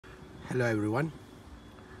Hello everyone,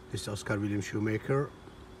 this is Oscar William Shoemaker.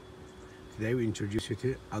 Today we introduce you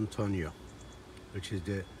to Antonio, which is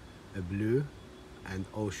a blue and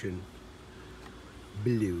ocean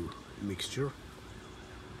blue mixture,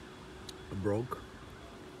 a brogue,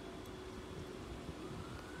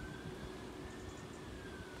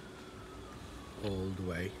 all the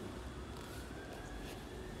way.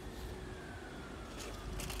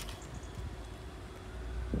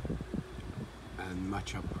 And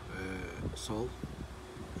match up sole.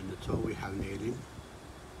 On the toe we have nailing,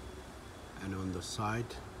 and on the side,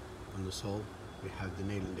 on the sole, we have the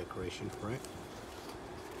nailing decoration for it.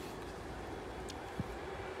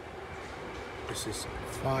 This is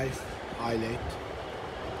 5 highlight.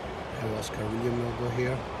 We have Oscar William logo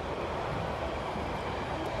here.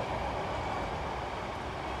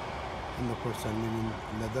 100% linen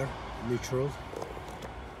leather, neutral.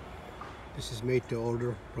 This is made to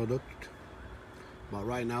order product, but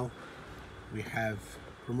right now we have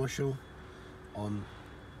promotion on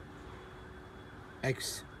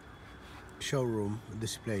X showroom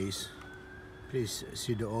displays. Please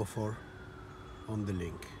see the offer on the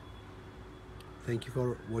link. Thank you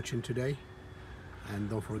for watching today, and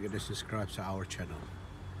don't forget to subscribe to our channel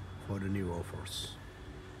for the new offers.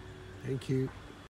 Thank you.